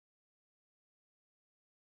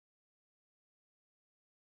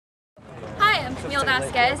Camille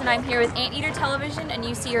Vasquez, and I'm here with Anteater Television and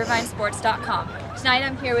UC Irvine Sports.com. Tonight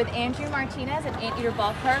I'm here with Andrew Martinez at Anteater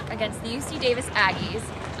Ballpark against the UC Davis Aggies.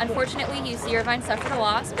 Unfortunately, UC Irvine suffered a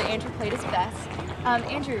loss, but Andrew played his best.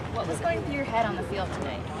 Andrew, what was going through your head on the field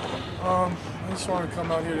tonight? I just wanted to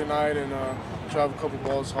come out here tonight and drive a couple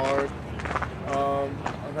balls hard.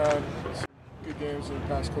 I've had some good games in the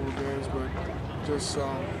past couple games, but just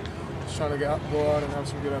trying to go out and have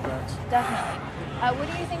some good at-bats. Definitely.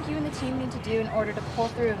 What do you think you and the team need to do in order to pull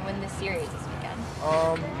through and win this series this weekend?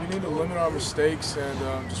 We need to limit our mistakes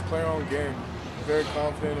and just play our own game. Very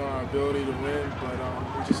confident in our ability to win,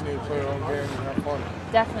 but we just need to play our own game and have fun.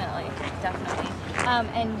 Definitely, definitely.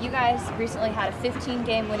 And you guys recently had a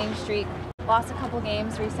 15-game winning streak, lost a couple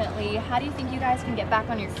games recently. How do you think you guys can get back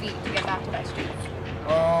on your feet to get back to that streak?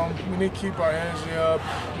 We need to keep our energy up.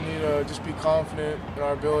 We need to just be confident in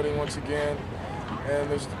our ability once again. And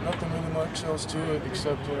there's nothing really much else to it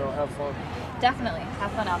except, have fun. Definitely.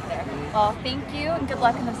 Have fun out there. Well, thank you and good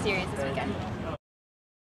luck in the series this weekend.